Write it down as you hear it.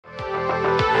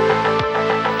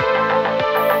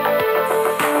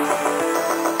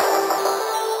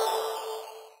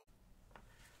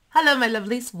Hello my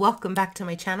lovelies, welcome back to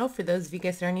my channel. For those of you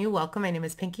guys that are new, welcome. My name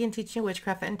is Pinky and teaching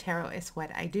witchcraft and tarot is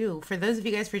what I do. For those of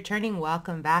you guys returning,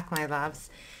 welcome back my loves.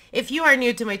 If you are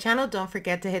new to my channel, don't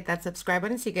forget to hit that subscribe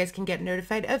button so you guys can get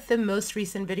notified of the most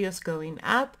recent videos going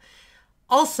up.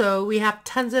 Also, we have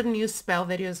tons of new spell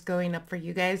videos going up for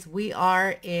you guys. We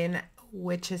are in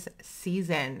witches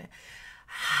season.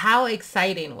 How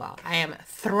exciting. Well, I am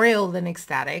thrilled and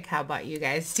ecstatic. How about you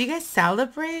guys? Do you guys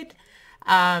celebrate?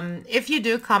 If you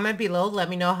do, comment below. Let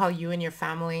me know how you and your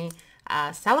family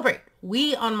celebrate.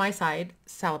 We on my side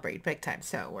celebrate big time,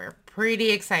 so we're pretty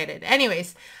excited.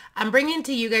 Anyways, I'm bringing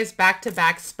to you guys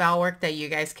back-to-back spell work that you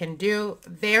guys can do.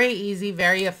 Very easy,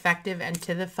 very effective, and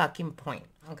to the fucking point,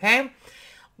 okay?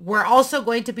 We're also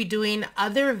going to be doing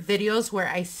other videos where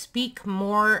I speak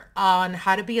more on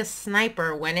how to be a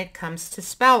sniper when it comes to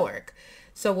spell work.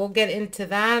 So we'll get into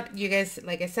that. You guys,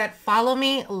 like I said, follow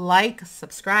me, like,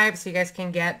 subscribe so you guys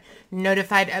can get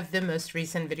notified of the most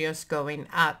recent videos going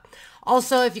up.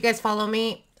 Also, if you guys follow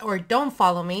me or don't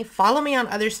follow me on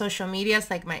other social medias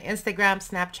like my Instagram,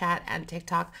 Snapchat, and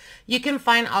TikTok. You can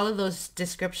find all of those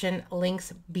description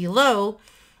links below.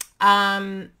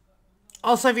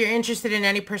 Also, if you're interested in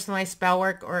any personalized spell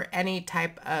work or any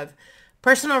type of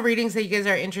personal readings that you guys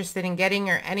are interested in getting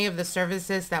or any of the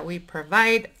services that we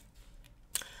provide,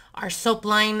 our soap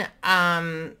line,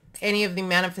 any of the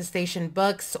manifestation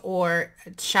books or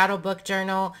shadow book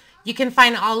journal, you can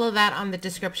find all of that on the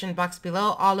description box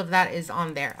below. All of that is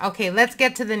on there. Okay, let's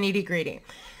get to the nitty-gritty.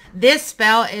 This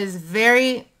spell is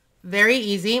very, very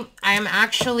easy. I am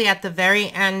actually at the very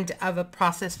end of a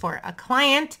process for a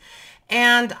client,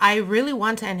 and I really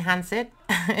want to enhance it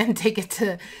and take it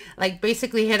to like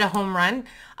basically hit a home run.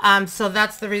 So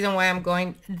that's the reason why I'm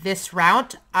going this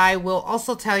route. I will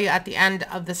also tell you at the end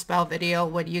of the spell video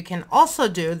what you can also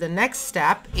do the next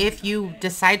step if you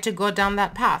decide to go down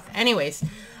that path. Anyways,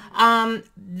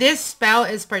 this spell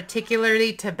is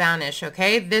particularly to banish,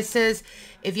 okay? This is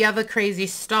if you have a crazy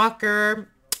stalker,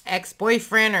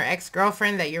 ex-boyfriend or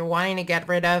ex-girlfriend that you're wanting to get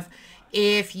rid of.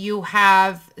 If you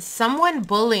have someone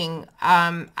bullying,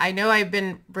 I know I've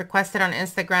been requested on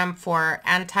Instagram for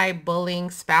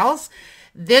anti-bullying spells.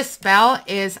 This spell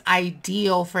is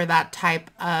ideal for that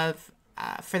type of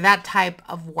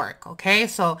work. Okay,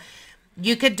 so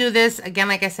you could do this again.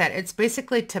 Like I said, it's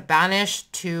basically to banish,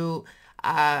 to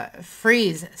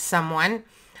freeze someone.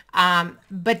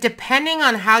 But depending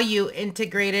on how you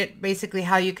integrate it, basically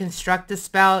how you construct the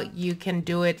spell, you can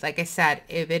do it. Like I said,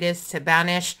 if it is to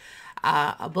banish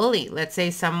a bully, let's say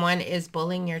someone is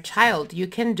bullying your child, you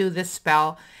can do this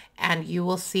spell and you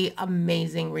will see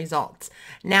amazing results.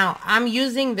 Now, I'm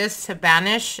using this to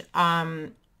banish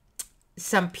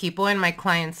some people in my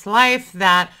client's life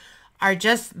that are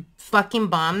just fucking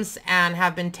bums and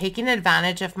have been taking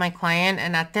advantage of my client,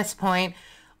 and at this point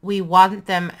we want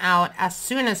them out as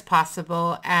soon as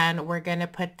possible, and we're gonna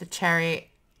put the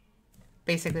cherry,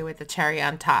 basically with the cherry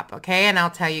on top, okay? And I'll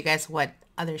tell you guys what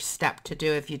other step to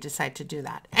do if you decide to do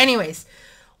that. Anyways,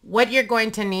 what you're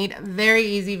going to need, very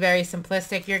easy, very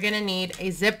simplistic. You're going to need a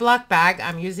Ziplock bag.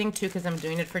 I'm using two because I'm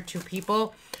doing it for two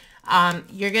people.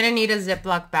 You're going to need a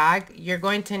Ziplock bag. You're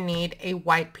going to need a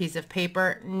white piece of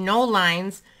paper, no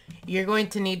lines. You're going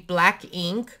to need black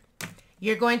ink.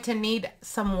 You're going to need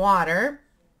some water.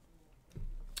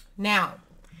 Now,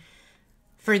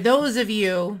 for those of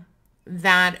you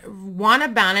that want to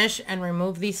banish and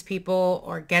remove these people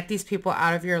or get these people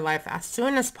out of your life as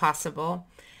soon as possible,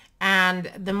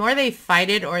 and the more they fight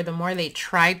it or the more they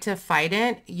try to fight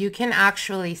it, you can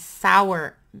actually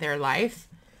sour their life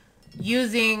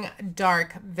using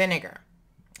dark vinegar.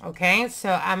 Okay,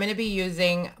 so I'm going to be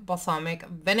using balsamic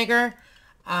vinegar,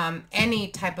 any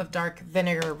type of dark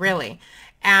vinegar really.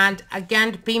 And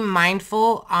again, be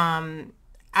mindful.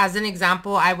 As an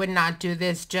example, I would not do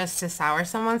this just to sour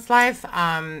someone's life.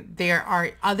 There are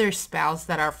other spells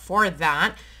that are for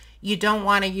that. You don't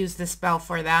want to use the spell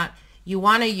for that. You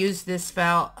want to use this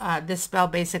spell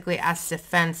basically as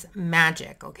defense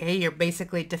magic, okay? You're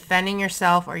basically defending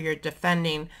yourself or you're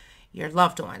defending your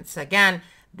loved ones. Again,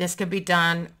 this could be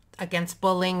done against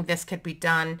bullying. This could be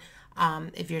done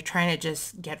if you're trying to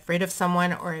just get rid of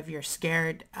someone, or if you're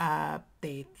scared,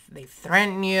 they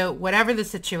threaten you. Whatever the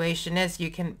situation is,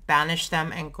 you can banish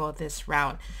them and go this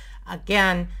route.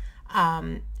 Again,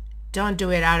 don't do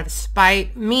it out of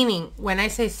spite. Meaning, when I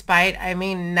say spite, I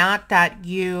mean not that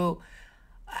you,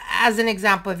 as an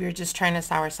example, if you're just trying to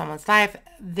sour someone's life,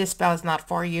 this spell is not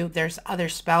for you. There's other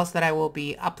spells that I will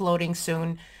be uploading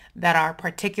soon that are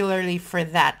particularly for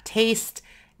that taste.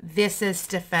 This is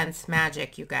defense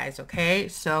magic, you guys, okay?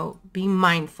 So be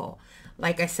mindful.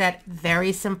 Like I said,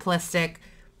 very simplistic.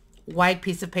 white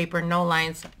piece of paper, no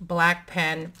lines, black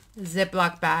pen,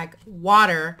 Ziplock bag,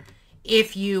 water.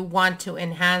 If you want to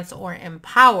enhance or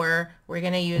empower, we're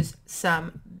going to use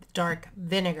some dark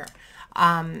vinegar.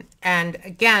 And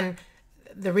again,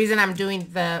 the reason I'm doing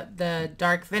the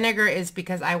dark vinegar is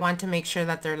because I want to make sure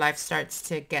that their life starts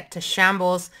to get to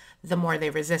shambles the more they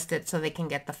resist it, so they can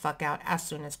get the fuck out as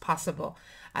soon as possible.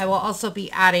 I will also be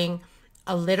adding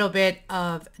a little bit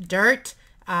of dirt.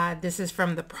 This is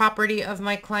from the property of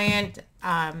my client.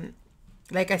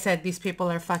 Like I said, these people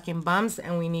are fucking bums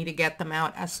and we need to get them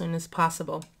out as soon as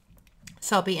possible.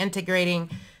 So I'll be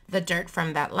integrating the dirt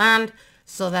from that land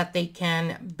so that they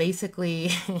can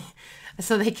basically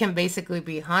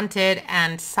be haunted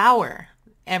and sour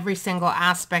every single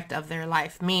aspect of their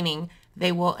life, meaning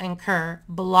they will incur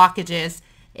blockages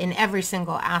in every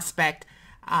single aspect.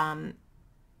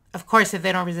 Of course, if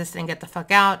they don't resist and get the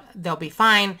fuck out, they'll be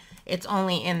fine. It's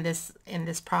only in this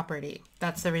property.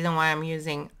 That's the reason why I'm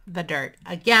using the dirt.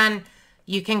 Again,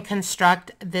 you can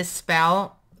construct this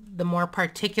spell. The more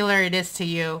particular it is to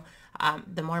you,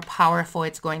 the more powerful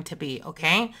it's going to be,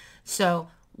 okay? So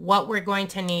what we're going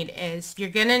to need is, you're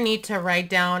going to need to write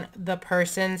down the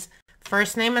person's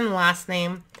first name and last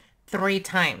name 3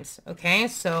 times, okay?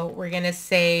 So we're going to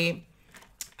say,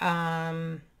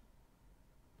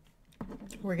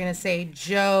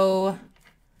 Joe,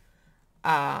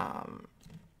 I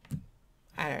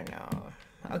don't know.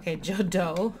 Okay, Joe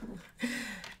Doe.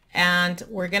 And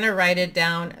we're going to write it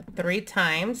down 3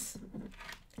 times.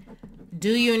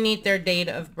 Do you need their date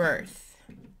of birth?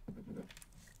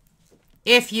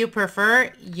 If you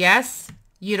prefer, yes,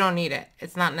 you don't need it.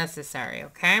 It's not necessary,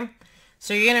 okay?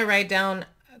 So you're going to write down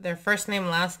their first name,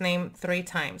 last name 3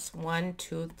 times. 1,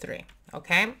 2, 3,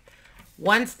 okay?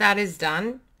 Once that is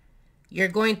done, you're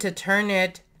going to turn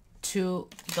it to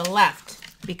the left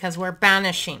because we're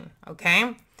banishing,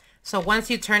 okay? So once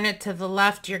you turn it to the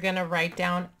left, you're going to write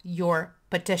down your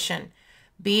petition.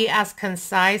 Be as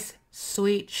concise,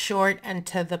 sweet, short, and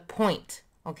to the point,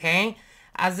 okay?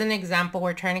 As an example,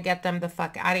 we're trying to get them the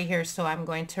fuck out of here, so I'm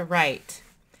going to write,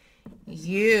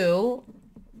 you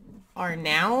are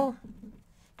now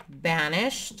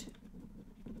banished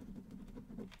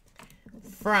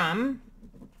from,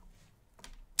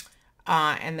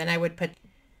 and then I would put,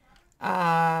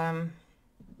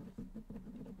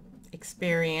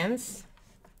 experience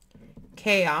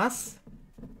chaos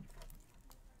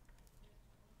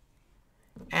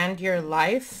and your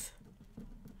life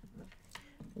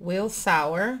will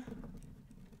sour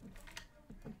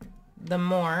the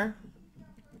more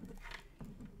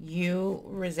you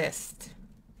resist.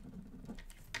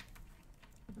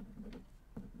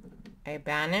 I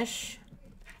banish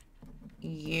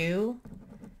you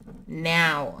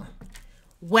now.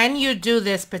 When you do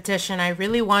this petition, I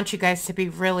really want you guys to be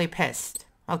really pissed,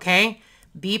 okay?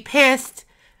 Be pissed.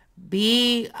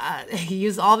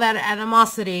 Use all that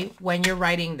animosity when you're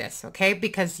writing this, okay?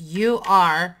 Because you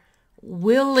are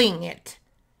willing it,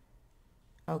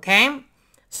 okay?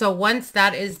 So once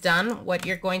that is done, what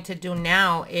you're going to do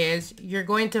now is you're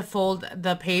going to fold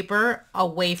the paper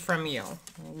away from you.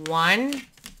 1,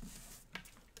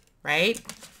 right?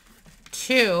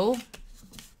 2,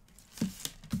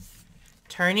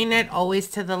 turning it always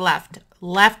to the left.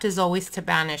 Left is always to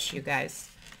banish, you guys.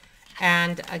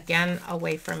 And again,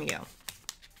 away from you.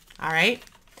 All right?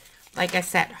 Like I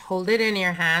said, hold it in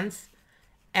your hands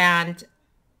and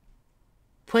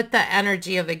put the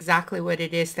energy of exactly what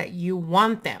it is that you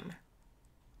want them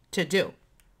to do.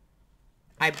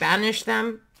 I banish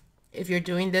them. If you're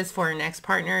doing this for an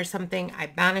ex-partner or something, I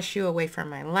banish you away from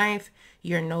my life.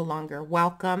 You're no longer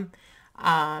welcome.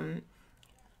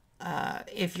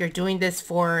 If you're doing this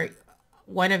for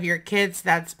one of your kids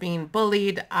that's being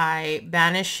bullied, I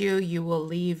banish you. You will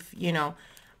leave, you know,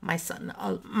 my son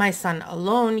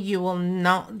alone.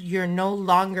 You're no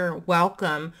longer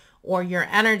welcome, or your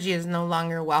energy is no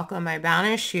longer welcome. I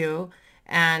banish you.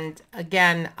 And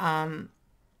again,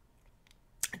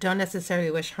 don't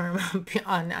necessarily wish harm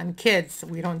on kids.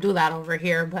 We don't do that over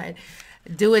here, but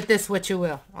do with this what you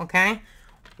will, okay?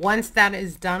 Once that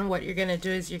is done, what you're going to do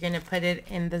is you're going to put it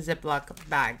in the Ziploc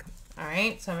bag. All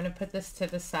right, so I'm going to put this to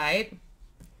the side.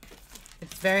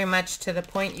 It's very much to the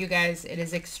point, you guys. It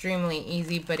is extremely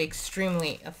easy, but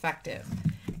extremely effective.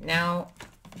 Now,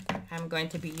 I'm going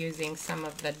to be using some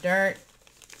of the dirt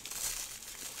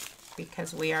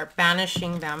because we are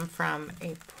banishing them from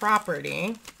a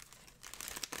property.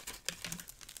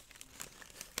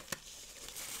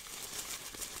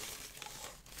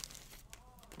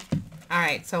 All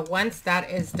right, so once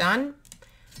that is done,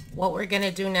 what we're going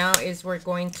to do now is we're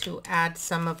going to add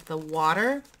some of the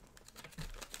water.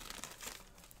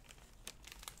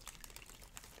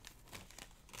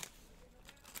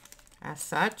 as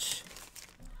such.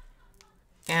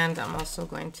 And I'm also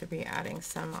going to be adding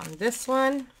some on this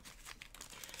one.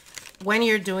 When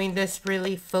you're doing this,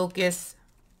 really focus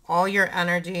all your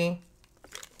energy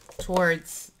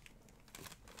towards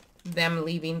them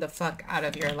leaving the fuck out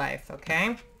of your life,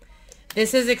 okay?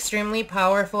 This is extremely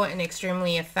powerful and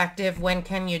extremely effective. When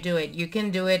can you do it? You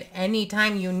can do it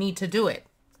anytime you need to do it.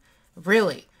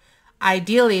 Really.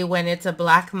 Ideally, when it's a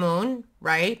black moon,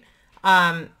 right?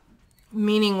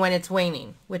 Meaning when it's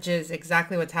waning, which is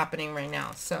exactly what's happening right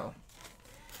now. So,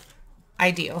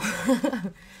 ideal.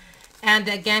 And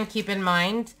again, keep in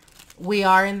mind, we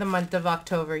are in the month of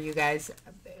October, you guys.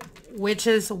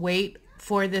 Witches wait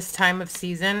for this time of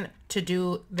season to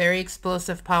do very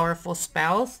explosive, powerful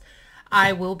spells.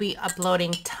 I will be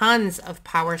uploading tons of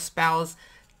power spells,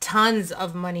 tons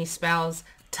of money spells,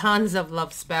 tons of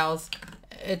love spells.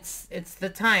 It's the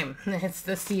time. It's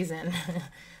the season.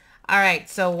 All right,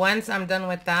 so once I'm done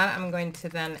with that, I'm going to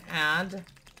then add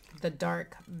the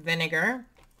dark vinegar.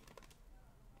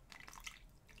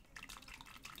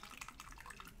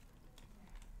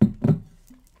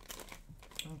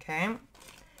 Okay.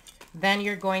 Then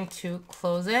you're going to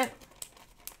close it.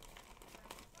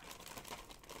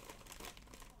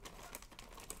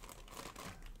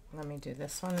 Let me do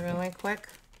this one really quick.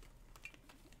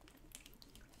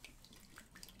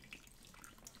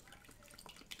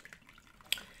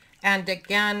 And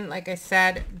again, like I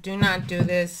said, do not do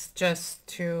this just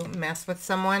to mess with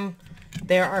someone.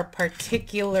 There are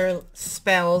particular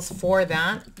spells for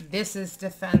that. This is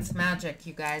defense magic,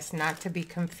 you guys, not to be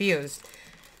confused.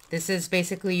 This is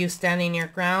basically you standing your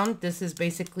ground. This is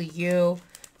basically you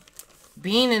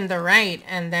being in the right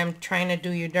and them trying to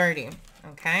do you dirty,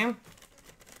 okay?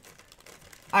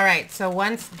 All right, so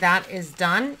once that is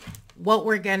done, what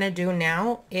we're gonna do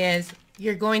now is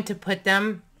you're going to put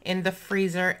them in the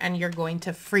freezer and you're going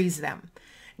to freeze them.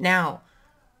 Now,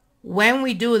 when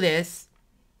we do this,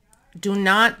 do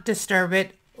not disturb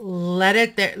it. Let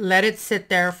it sit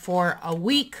there for a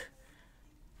week.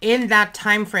 In that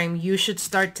time frame, you should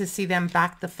start to see them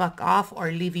back the fuck off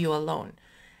or leave you alone.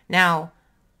 Now,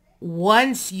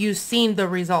 once you've seen the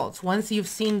results, once you've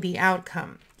seen the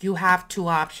outcome, you have two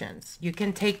options. You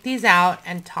can take these out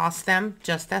and toss them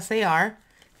just as they are.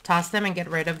 Toss them and get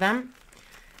rid of them.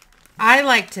 I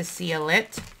like to seal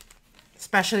it,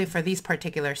 especially for these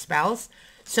particular spells.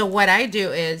 So what I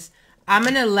do is I'm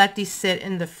going to let these sit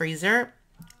in the freezer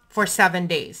for 7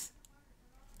 days.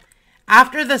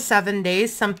 After the 7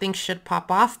 days, something should pop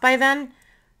off by then.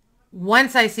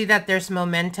 Once I see that there's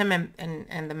momentum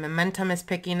and the momentum is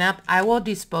picking up, I will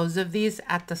dispose of these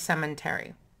at the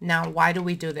cemetery. Now, why do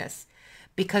we do this?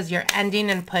 Because you're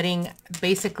ending and putting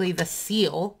basically the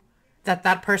seal that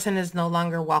that person is no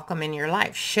longer welcome in your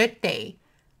life. Should they,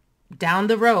 down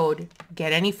the road,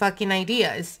 get any fucking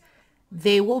ideas,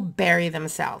 they will bury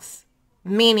themselves.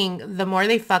 Meaning, the more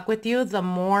they fuck with you, the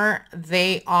more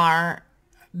they are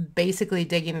basically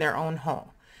digging their own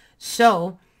hole.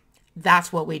 So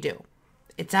that's what we do.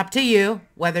 It's up to you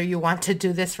whether you want to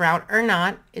do this route or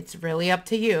not. It's really up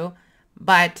to you.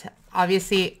 But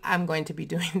obviously, I'm going to be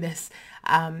doing this.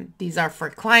 These are for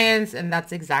clients, and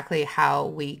that's exactly how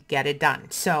we get it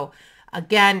done. So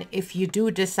again, if you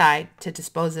do decide to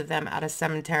dispose of them at a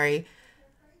cemetery,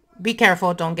 be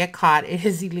careful. Don't get caught. It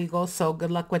is illegal. So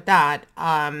good luck with that.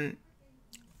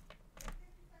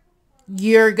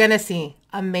 You're going to see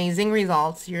amazing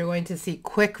results. You're going to see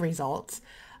quick results.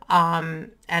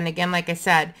 And again, like I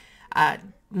said,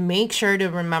 make sure to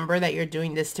remember that you're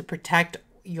doing this to protect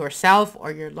yourself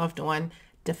or your loved one.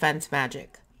 Defense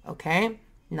magic, okay?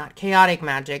 Not chaotic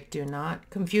magic. Do not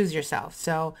confuse yourself.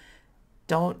 So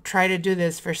don't try to do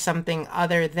this for something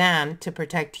other than to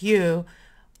protect you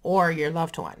or your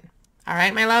loved one. All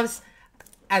right, my loves?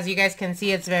 As you guys can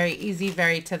see, it's very easy,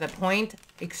 very to the point,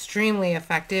 extremely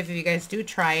effective. If you guys do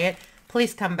try it,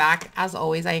 please come back. As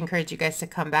always, I encourage you guys to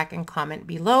come back and comment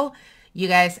below. You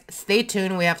guys stay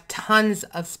tuned. We have tons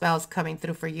of spells coming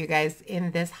through for you guys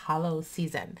in this hollow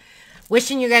season.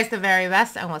 Wishing you guys the very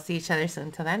best, and we'll see each other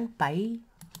soon. Till then, bye.